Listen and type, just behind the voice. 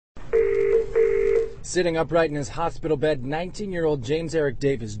Sitting upright in his hospital bed, 19-year-old James Eric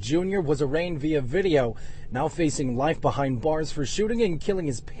Davis Jr. was arraigned via video, now facing life behind bars for shooting and killing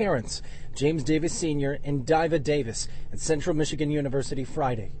his parents, James Davis Sr. and Diva Davis, at Central Michigan University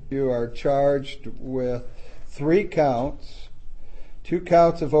Friday. You are charged with 3 counts, 2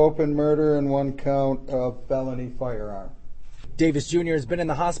 counts of open murder and 1 count of felony firearm. Davis Jr. has been in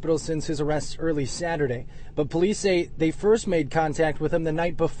the hospital since his arrest early Saturday, but police say they first made contact with him the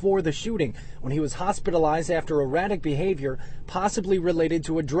night before the shooting, when he was hospitalized after erratic behavior, possibly related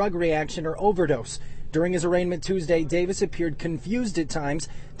to a drug reaction or overdose. During his arraignment Tuesday, Davis appeared confused at times,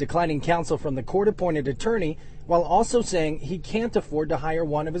 declining counsel from the court-appointed attorney, while also saying he can't afford to hire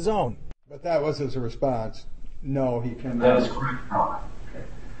one of his own. But that was his response. No, he cannot. That is correct, Your Honor.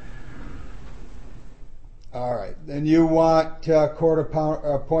 All right. Then you want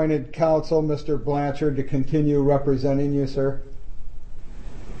court-appointed counsel, Mr. Blanchard, to continue representing you, sir?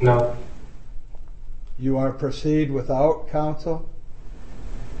 No. You want to proceed without counsel?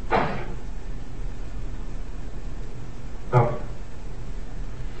 No.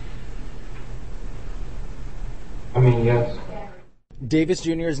 Yes. Davis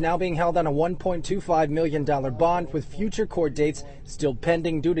Jr. is now being held on a $1.25 million bond with future court dates still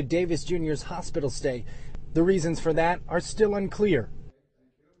pending due to Davis Jr.'s hospital stay. The reasons for that are still unclear.